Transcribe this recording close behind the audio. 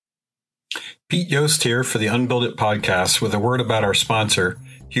Pete Yost here for the Unbuild It podcast with a word about our sponsor,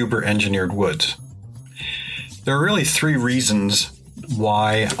 Huber Engineered Woods. There are really three reasons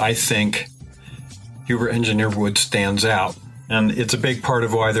why I think Huber Engineered Woods stands out, and it's a big part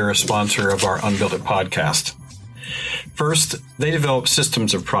of why they're a sponsor of our Unbuild It podcast. First, they develop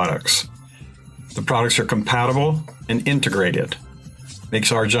systems of products. The products are compatible and integrated.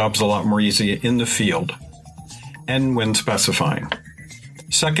 Makes our jobs a lot more easy in the field and when specifying.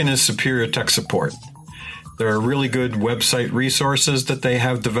 Second is superior tech support. There are really good website resources that they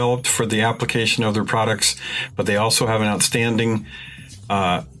have developed for the application of their products, but they also have an outstanding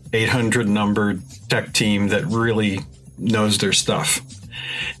 800 numbered tech team that really knows their stuff.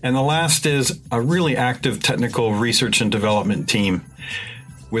 And the last is a really active technical research and development team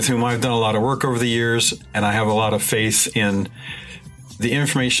with whom I've done a lot of work over the years, and I have a lot of faith in the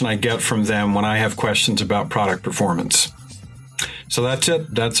information I get from them when I have questions about product performance. So that's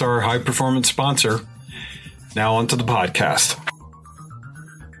it. That's our high performance sponsor. Now on to the podcast.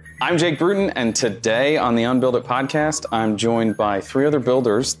 I'm Jake Bruton, and today on the Unbuild It podcast, I'm joined by three other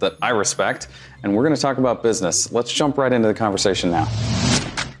builders that I respect, and we're going to talk about business. Let's jump right into the conversation now.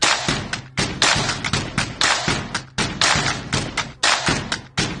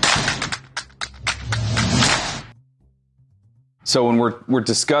 So when we're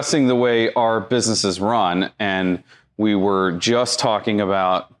discussing the way our businesses run, and we were just talking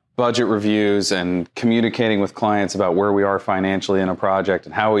about budget reviews and communicating with clients about where we are financially in a project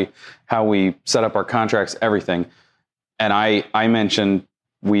and how we set up our contracts, everything. And I mentioned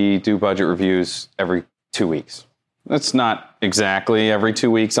we do budget reviews every 2 weeks. That's not exactly every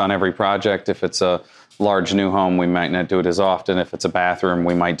 2 weeks on every project. If it's a large new home, we might not do it as often. If it's a bathroom,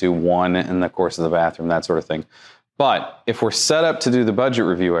 we might do one in the course of the bathroom, that sort of thing. But if we're set up to do the budget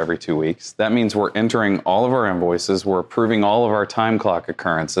review every 2 weeks, that means we're entering all of our invoices, we're approving all of our time clock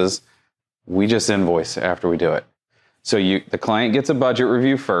occurrences. We just invoice after we do it. So the client gets a budget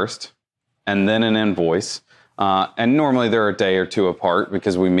review first, and then an invoice. And normally they're a day or two apart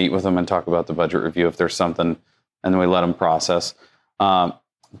because we meet with them and talk about the budget review if there's something, and then we let them process.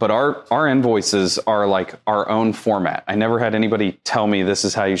 But our invoices are like our own format. I never had anybody tell me this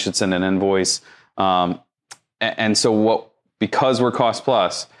is how you should send an invoice. And so because we're cost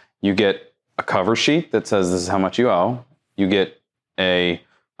plus, you get a cover sheet that says this is how much you owe. You get a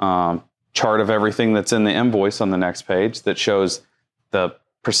chart of everything that's in the invoice on the next page that shows the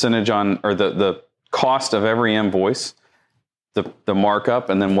percentage or the cost of every invoice, the markup,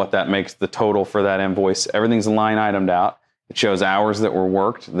 and then what that makes the total for that invoice. Everything's line itemed out. It shows hours that were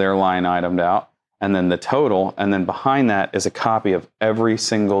worked, they're line itemed out, and then the total. And then behind that is a copy of every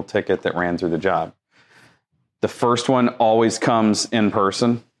single ticket that ran through the job. The first one always comes in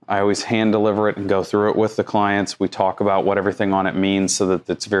person. I always hand deliver it and go through it with the clients. We talk about what everything on it means so that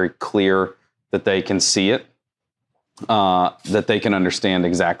it's very clear that they can see it, that they can understand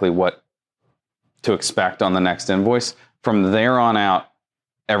exactly what to expect on the next invoice. From there on out,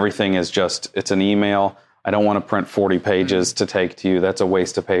 everything is it's an email. I don't want to print 40 pages to take to you. That's a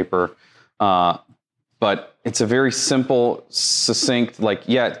waste of paper. But it's a very simple, succinct,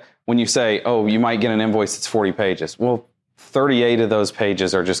 when you say, oh, you might get an invoice that's 40 pages. Well, 38 of those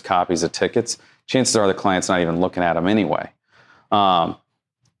pages are just copies of tickets. Chances are the client's not even looking at them anyway.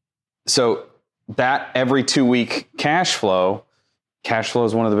 So that every 2 week cash flow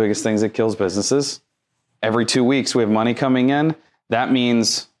is one of the biggest things that kills businesses. Every 2 weeks we have money coming in. That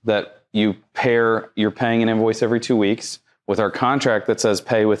means that you're paying an invoice every 2 weeks with our contract that says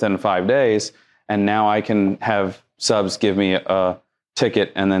pay within 5 days. And now I can have subs give me a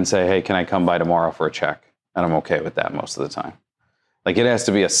ticket and then say, hey, can I come by tomorrow for a check? And I'm okay with that most of the time. It has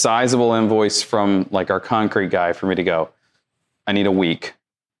to be a sizable invoice from our concrete guy for me to go, I need a week.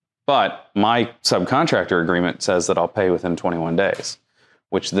 But my subcontractor agreement says that I'll pay within 21 days,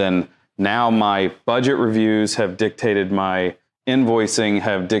 which then now my budget reviews have dictated my invoicing,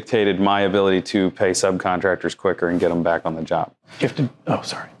 have dictated my ability to pay subcontractors quicker and get them back on the job.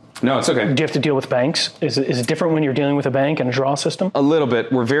 Sorry. No, it's okay. Do you have to deal with banks? Is it different when you're dealing with a bank and a draw system? A little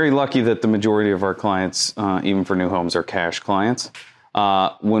bit. We're very lucky that the majority of our clients, even for new homes, are cash clients.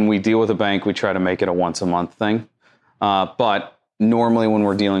 When we deal with a bank, we try to make it a once a month thing. But normally when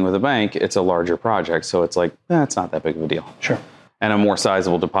we're dealing with a bank, it's a larger project. So it's it's not that big of a deal. Sure. And a more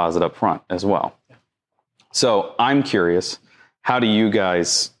sizable deposit up front as well. So I'm curious, how do you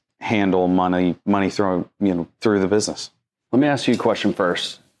guys handle money through the business? Let me ask you a question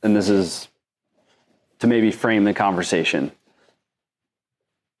first. And this is to maybe frame the conversation.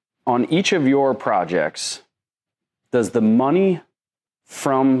 On each of your projects, does the money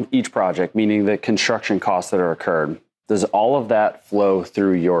from each project, meaning the construction costs that are incurred, does all of that flow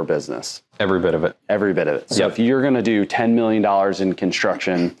through your business? Every bit of it. Every bit of it. So if you're going to do $10 million in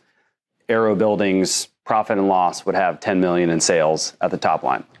construction, Aero Buildings profit and loss would have 10 million in sales at the top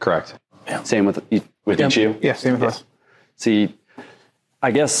line. Correct. Same with you? Yeah, same with us. See,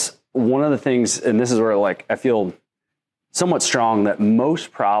 I guess one of the things, and this is where like I feel somewhat strong, that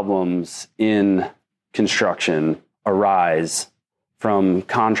most problems in construction arise from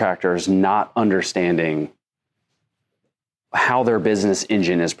contractors not understanding how their business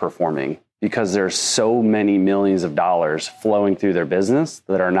engine is performing, because there's so many millions of dollars flowing through their business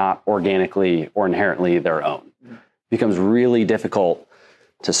that are not organically or inherently their own. It becomes really difficult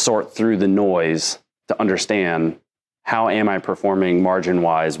to sort through the noise to understand, how am I performing margin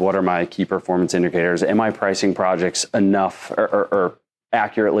wise? What are my key performance indicators? Am I pricing projects enough or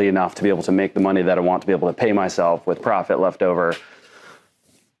accurately enough to be able to make the money that I want to be able to pay myself with profit left over?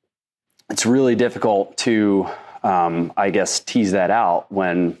 It's really difficult to, I guess, tease that out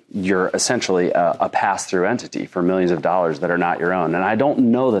when you're essentially a pass-through entity for millions of dollars that are not your own. And I don't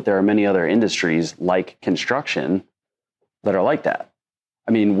know that there are many other industries like construction that are like that.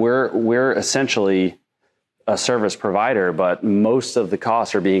 I mean, we're essentially a service provider, but most of the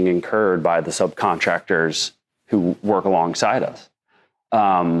costs are being incurred by the subcontractors who work alongside us.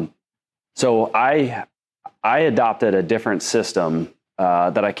 So I adopted a different system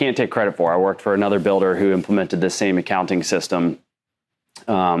that I can't take credit for. I worked for another builder who implemented this same accounting system,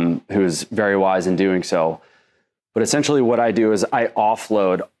 who's very wise in doing so. But essentially what I do is I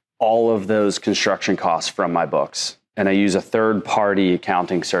offload all of those construction costs from my books, and I use a third-party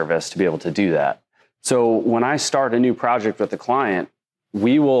accounting service to be able to do that. So when I start a new project with a client,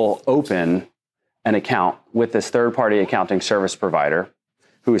 we will open an account with this third-party accounting service provider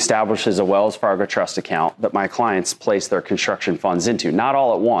who establishes a Wells Fargo trust account that my clients place their construction funds into. Not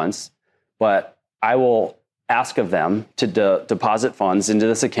all at once, but I will ask of them to deposit funds into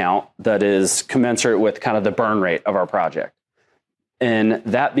this account that is commensurate with kind of the burn rate of our project. And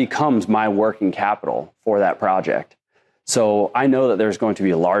that becomes my working capital for that project. So I know that there's going to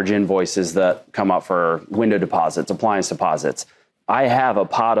be large invoices that come up for window deposits, appliance deposits. I have a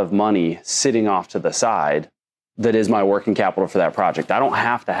pot of money sitting off to the side that is my working capital for that project. I don't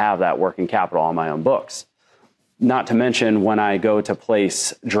have to have that working capital on my own books. Not to mention, when I go to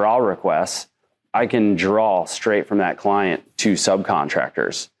place draw requests, I can draw straight from that client to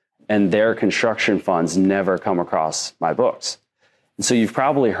subcontractors, and their construction funds never come across my books. And so you've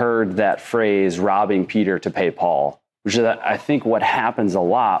probably heard that phrase, robbing Peter to pay Paul, which is, I think, what happens a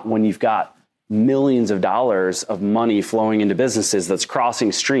lot when you've got millions of dollars of money flowing into businesses that's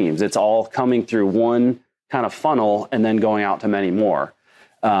crossing streams. It's all coming through one kind of funnel and then going out to many more.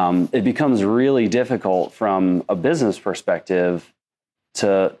 It becomes really difficult from a business perspective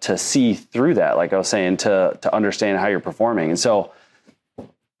to see through that, like I was saying, to understand how you're performing. And so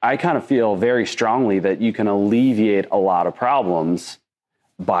I kind of feel very strongly that you can alleviate a lot of problems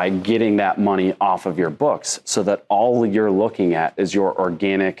by getting that money off of your books, so that all you're looking at is your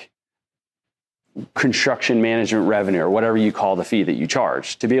organic construction management revenue, or whatever you call the fee that you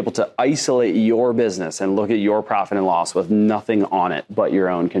charge, to be able to isolate your business and look at your profit and loss with nothing on it but your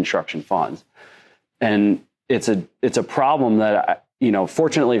own construction funds. And it's a problem that,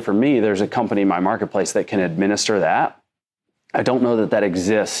 fortunately for me, there's a company in my marketplace that can administer that. I don't know that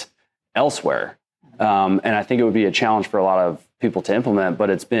exists elsewhere. And I think it would be a challenge for a lot of people to implement, but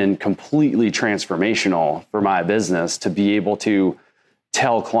it's been completely transformational for my business to be able to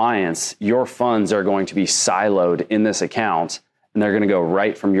tell clients, your funds are going to be siloed in this account, and they're going to go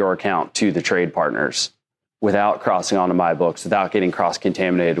right from your account to the trade partners without crossing onto my books, without getting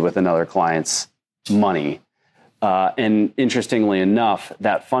cross-contaminated with another client's money. And interestingly enough,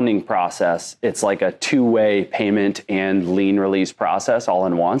 that funding process, it's like a two-way payment and lien release process all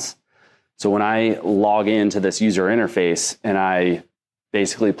in once. So when I log into this user interface and I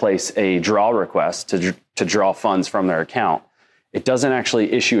basically place a draw request to draw funds from their account, it doesn't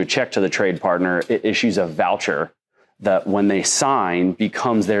actually issue a check to the trade partner. It issues a voucher that, when they sign,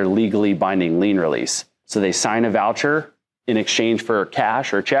 becomes their legally binding lien release. So they sign a voucher in exchange for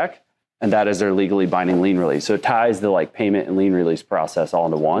cash or check, and that is their legally binding lien release. So it ties the payment and lien release process all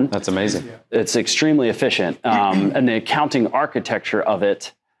into one. That's amazing. It's extremely efficient. And the accounting architecture of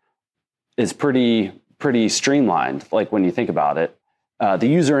it is pretty streamlined, when you think about it. The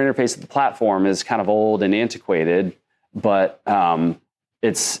user interface of the platform is kind of old and antiquated, but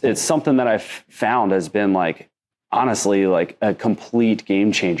it's something that I've found has been honestly a complete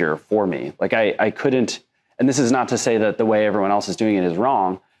game changer for me. I couldn't, and this is not to say that the way everyone else is doing it is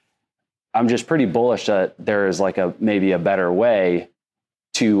wrong. I'm just pretty bullish that there is maybe a better way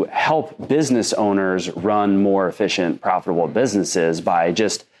to help business owners run more efficient, profitable businesses by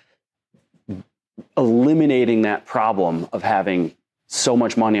just eliminating that problem of having so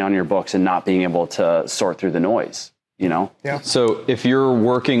much money on your books and not being able to sort through the noise, you know? Yeah. So if you're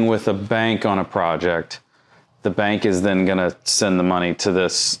working with a bank on a project, the bank is then going to send the money to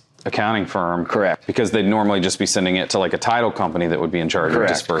this accounting firm. Correct. Because they'd normally just be sending it to like a title company that would be in charge of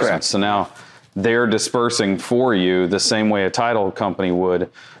disbursement. Correct. So now they're dispersing for you the same way a title company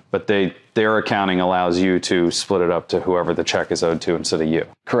would, but their accounting allows you to split it up to whoever the check is owed to instead of you.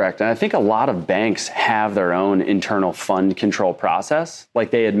 Correct. And I think a lot of banks have their own internal fund control process.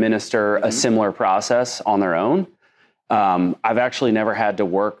 Like they administer a similar process on their own. I've actually never had to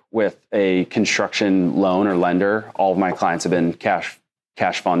work with a construction loan or lender. All of my clients have been cash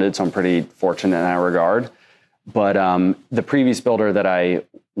funded, so I'm pretty fortunate in that regard. But the previous builder that I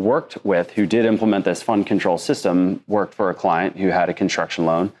worked with who did implement this fund control system worked for a client who had a construction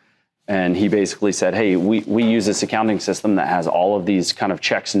loan. And he basically said, hey, we use this accounting system that has all of these kind of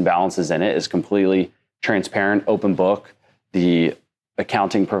checks and balances in it. It's completely transparent, open book. The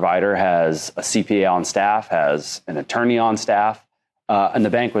accounting provider has a CPA on staff, has an attorney on staff, and the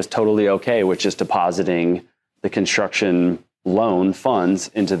bank was totally okay with just depositing the construction loan funds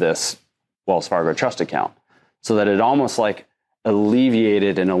into this Wells Fargo trust account, so that it almost like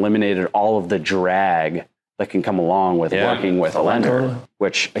alleviated and eliminated all of the drag that can come along with working with a lender,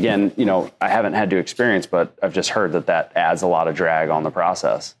 which again, you know, I haven't had to experience, but I've just heard that adds a lot of drag on the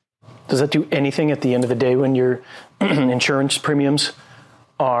process. Does that do anything at the end of the day when your insurance premiums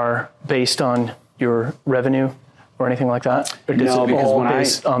are based on your revenue or anything like that? Or does No, it because all when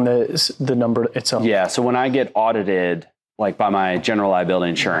based on the number itself? Yeah, so when I get audited, like by my general liability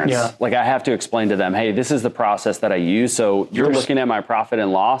insurance, like I have to explain to them, hey, this is the process that I use. So you're looking at my profit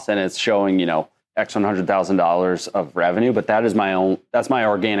and loss and it's showing, you know, X $100,000 of revenue, but that's my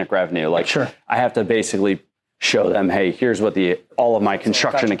organic revenue. Like I have to basically show them, hey, here's what all of my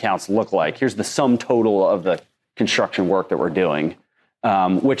construction accounts look like. Here's the sum total of the construction work that we're doing,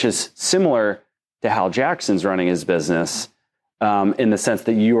 which is similar to how Jackson's running his business. In the sense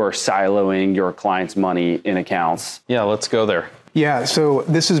that you are siloing your client's money in accounts. Yeah, let's go there. Yeah, so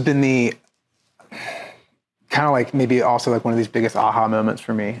this has been the kind of like maybe also like one of these biggest aha moments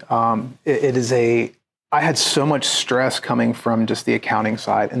for me. I had so much stress coming from just the accounting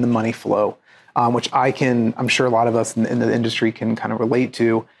side and the money flow, which I'm sure a lot of us in the industry can kind of relate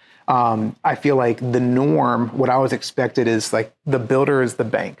to. I feel like the norm, what I was expected is like the builder is the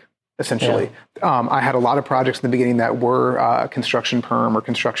bank. Essentially, I had a lot of projects in the beginning that were construction perm or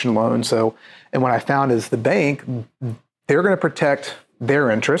construction loan. So, and what I found is the bank, they're going to protect their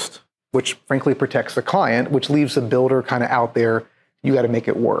interest, which frankly protects the client, which leaves the builder kind of out there. You got to make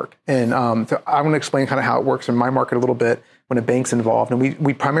it work. And so I'm going to explain kind of how it works in my market a little bit when a bank's involved. And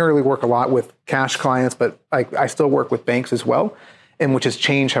we primarily work a lot with cash clients, but I still work with banks as well, and which has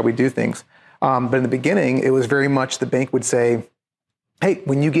changed how we do things. But in the beginning, it was very much the bank would say, hey,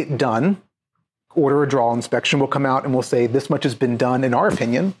 when you get done, order a draw inspection. We'll come out and we'll say this much has been done in our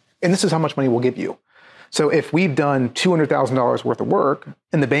opinion, and this is how much money we'll give you. So if we've done $200,000 worth of work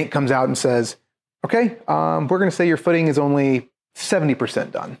and the bank comes out and says, okay, we're going to say your footing is only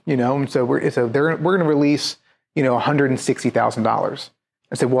 70% done, you know, and so we're going to release, you know, $160,000.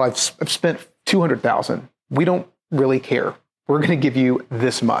 I say, well, I've spent $200,000. We don't really care. We're going to give you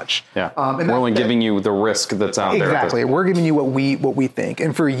this much. Yeah, and we're only giving you the risk that's out there. Exactly. We're giving you what we think.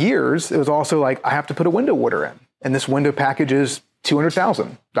 And for years, it was also like, I have to put a window order in. And this window package is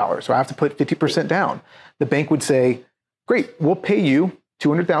 $200,000. So I have to put 50% down. The bank would say, great, we'll pay you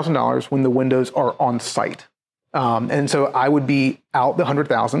 $200,000 when the windows are on site. And so I would be out the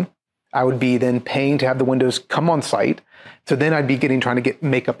 $100,000. I would be then paying to have the windows come on site. So then I'd be trying to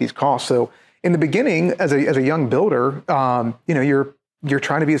make up these costs. So in the beginning, as a young builder, you know, you're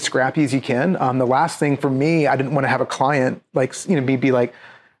trying to be as scrappy as you can. The last thing for me, I didn't want to have a client like, you know, be like,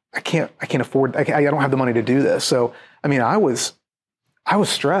 I can't afford, I don't have the money to do this. So, I mean, I was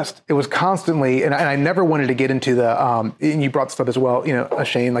stressed. It was constantly, and I never wanted to get into the, and you brought this up as well, you know,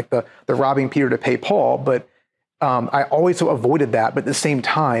 Shane, like the robbing Peter to pay Paul, but I always avoided that. But at the same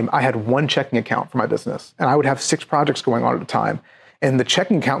time, I had one checking account for my business, and I would have 6 projects going on at a time. And the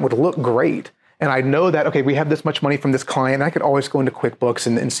checking account would look great. And I know that, okay, we have this much money from this client. And I could always go into QuickBooks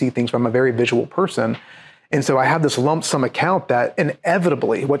and see things, but I'm a very visual person. And so I have this lump sum account that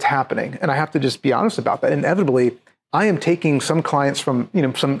inevitably what's happening, and I have to just be honest about that, inevitably I am taking some clients from, you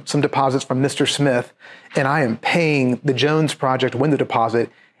know, some deposits from Mr. Smith, and I am paying the Jones project window deposit.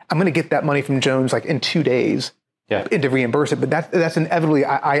 I'm going to get that money from Jones like in 2 days to reimburse it. But that's inevitably,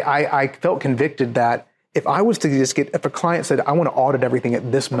 I felt convicted that if I was to if a client said, I want to audit everything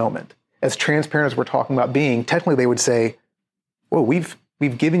at this moment, as transparent as we're talking about being, technically they would say, well, we've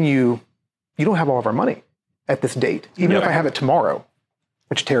given you don't have all of our money at this date, even if I have it tomorrow,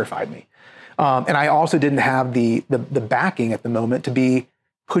 which terrified me. And I also didn't have the backing at the moment to be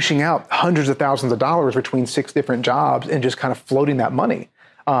pushing out hundreds of thousands of dollars between 6 different jobs and just kind of floating that money.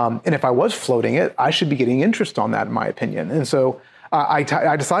 And if I was floating it, I should be getting interest on that, in my opinion. And so I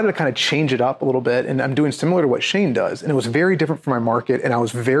decided to kind of change it up a little bit, and I'm doing similar to what Shane does. And it was very different for my market, and I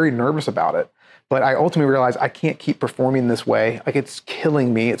was very nervous about it. But I ultimately realized I can't keep performing this way. Like, it's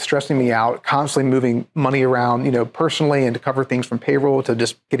killing me. It's stressing me out, constantly moving money around, personally, and to cover things from payroll to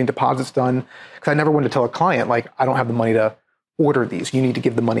just getting deposits done. Because I never wanted to tell a client, like, I don't have the money to order these. You need to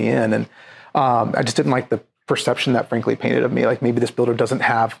give the money in. And I just didn't like the perception that frankly painted of me. Like, maybe this builder doesn't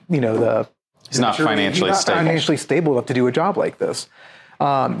have, he's not financially stable enough to do a job like this.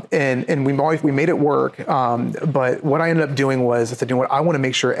 And we made it work. But what I ended up doing was I said, what, I want to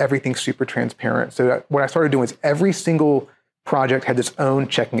make sure everything's super transparent. So what I started doing is every single project had its own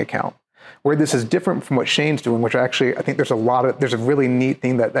checking account. Where this is different from what Shane's doing, which I think there's a really neat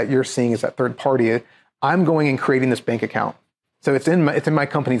thing that you're seeing is that third party. I'm going and creating this bank account. So it's in my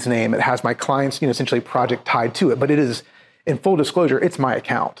company's name. It has my client's, essentially project tied to it, but it is, in full disclosure, it's my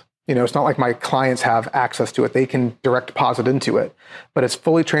account. It's not like my clients have access to it. They can direct deposit into it, but it's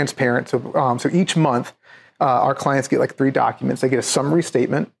fully transparent. So each month, our clients get like 3 documents. They get a summary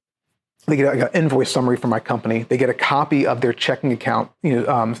statement. They get an invoice summary from my company. They get a copy of their checking account,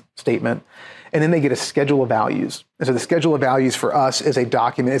 statement, and then they get a schedule of values. And so the schedule of values for us is a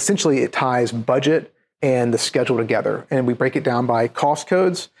document. Essentially, it ties budget and the schedule together, and we break it down by cost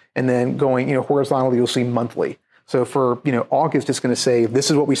codes, and then going, horizontally, you'll see monthly. So for, August, it's going to say,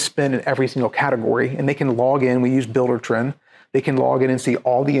 this is what we spend in every single category, and they can log in. We use Buildertrend. They can log in and see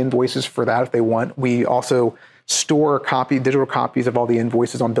all the invoices for that if they want. We also store digital copies of all the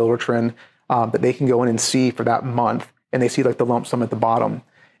invoices on Buildertrend that they can go in and see for that month, and they see like the lump sum at the bottom.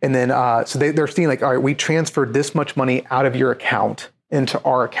 And then, so they're seeing like, all right, we transferred this much money out of your account into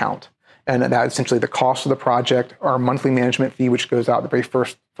our account. And that's essentially the cost of the project, our monthly management fee, which goes out the very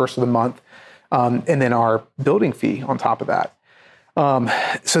first of the month, and then our building fee on top of that.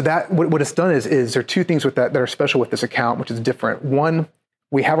 So that what it's done is there are 2 things with that are special with this account, which is different. One,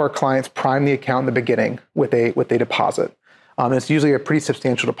 we have our clients prime the account in the beginning with a deposit. And it's usually a pretty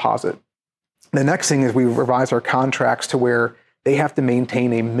substantial deposit. The next thing is we revise our contracts to where they have to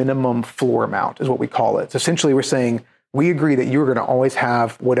maintain a minimum floor amount, is what we call it. So essentially, we're saying we agree that you're going to always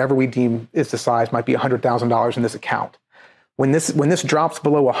have whatever we deem is the size, might be $100,000 in this account. When this drops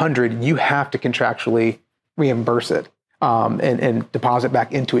below 100, you have to contractually reimburse it and deposit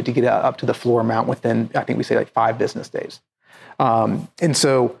back into it to get up to the floor amount within, I think we say, like 5 business days. And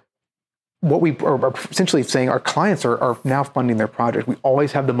so what we are essentially saying, our clients are now funding their project. We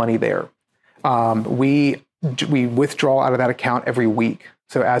always have the money there. We withdraw out of that account every week.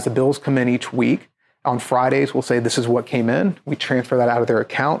 So as the bills come in each week, on Fridays, we'll say, this is what came in. We transfer that out of their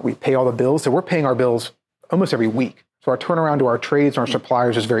account. We pay all the bills. So we're paying our bills almost every week. So our turnaround to our trades and our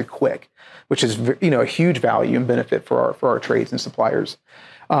suppliers is very quick, which is, a huge value and benefit for our trades and suppliers.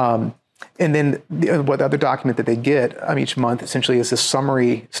 And then the other document that they get each month essentially is a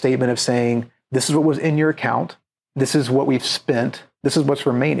summary statement of saying, this is what was in your account. This is what we've spent. This is what's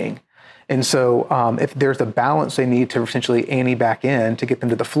remaining. And so if there's a balance they need to essentially ante back in to get them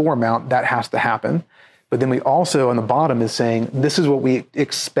to the floor amount, that has to happen. But then we also, on the bottom, is saying, this is what we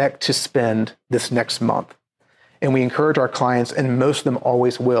expect to spend this next month. And we encourage our clients, and most of them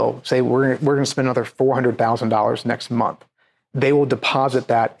always will, say, we're going to spend another $400,000 next month. They will deposit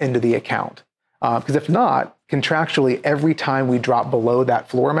that into the account. Because if not, contractually, every time we drop below that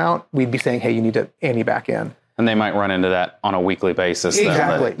floor amount, we'd be saying, hey, you need to ante back in. And they might run into that on a weekly basis.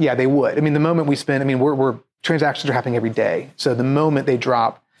 Exactly. Yeah, they would. The moment we spend, we're transactions are happening every day. So the moment they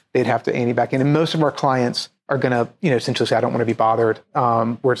drop, they'd have to ante back in. And most of our clients are going to, essentially say, I don't want to be bothered.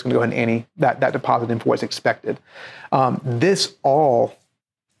 We're just going to go ahead and ante that deposit in for what's expected. This all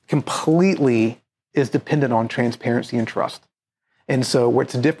completely is dependent on transparency and trust. And so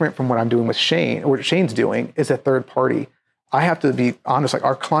what's different from what I'm doing with Shane, or what Shane's doing, is a third party. I have to be honest, like,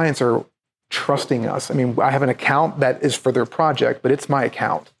 our clients are trusting us. I have an account that is for their project, but it's my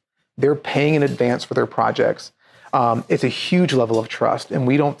account. They're paying in advance for their projects. It's a huge level of trust, and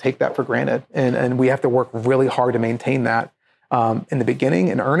we don't take that for granted. And we have to work really hard to maintain that in the beginning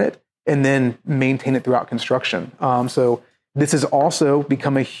and earn it, and then maintain it throughout construction. So this has also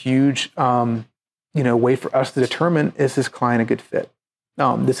become a huge way for us to determine, is this client a good fit?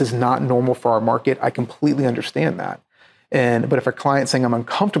 This is not normal for our market. I completely understand that. But if a client's saying, I'm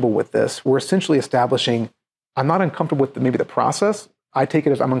uncomfortable with this, we're essentially establishing, I'm not uncomfortable with maybe the process. I take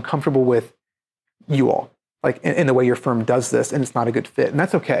it as I'm uncomfortable with you all, like in the way your firm does this, and it's not a good fit. And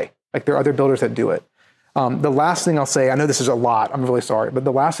that's okay. Like there are other builders that do it. The last thing I'll say, I know this is a lot, I'm really sorry, but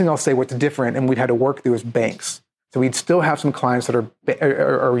the last thing I'll say what's different and we've had to work through is banks. So we'd still have some clients that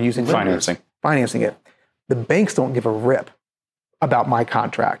are using financing it. The banks don't give a rip about my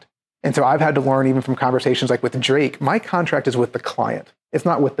contract. And so I've had to learn even from conversations like with Drake, my contract is with the client. It's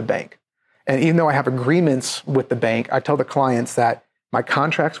not with the bank. And even though I have agreements with the bank, I tell the clients that my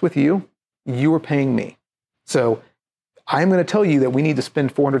contract's with you, you are paying me. So I'm going to tell you that we need to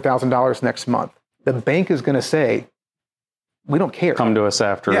spend $400,000 next month. The bank is going to say, we don't care. Come to us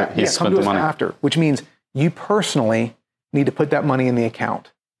after he's spent the money. After, which means you personally need to put that money in the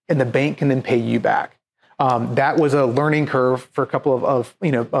account and the bank can then pay you back. That was a learning curve for a couple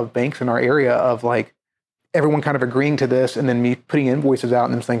of banks in our area of like everyone kind of agreeing to this and then me putting invoices out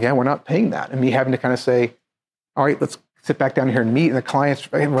and them saying, yeah, we're not paying that. And me having to kind of say, all right, let's sit back down here and meet. And the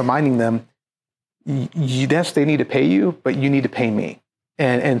clients reminding them, yes, they need to pay you, but you need to pay me.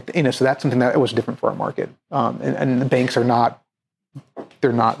 And so that's something that was different for our market. And the banks they're not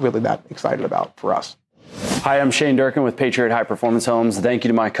really that excited about for us. Hi, I'm Shane Durkin with Patriot High Performance Homes. Thank you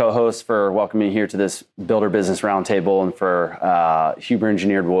to my co-hosts for welcoming me here to this Builder Business Roundtable and for Huber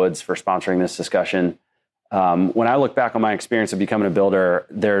Engineered Woods for sponsoring this discussion. When I look back on my experience of becoming a builder,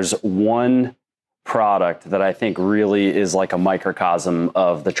 there's one product that I think really is like a microcosm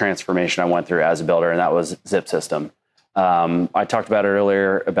of the transformation I went through as a builder, and that was Zip System. I talked about it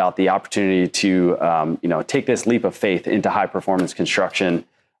earlier about the opportunity to take this leap of faith into high performance construction.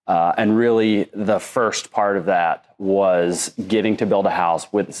 And really the first part of that was getting to build a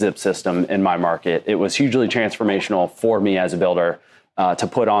house with Zip System in my market. It was hugely transformational for me as a builder to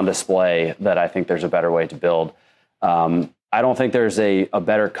put on display that I think there's a better way to build. I don't think there's a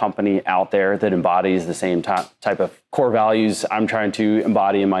better company out there that embodies the same type of core values I'm trying to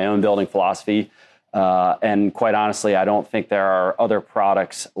embody in my own building philosophy. And quite honestly, I don't think there are other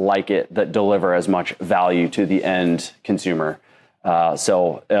products like it that deliver as much value to the end consumer.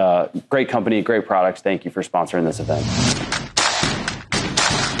 So great company, great products. Thank you for sponsoring this event.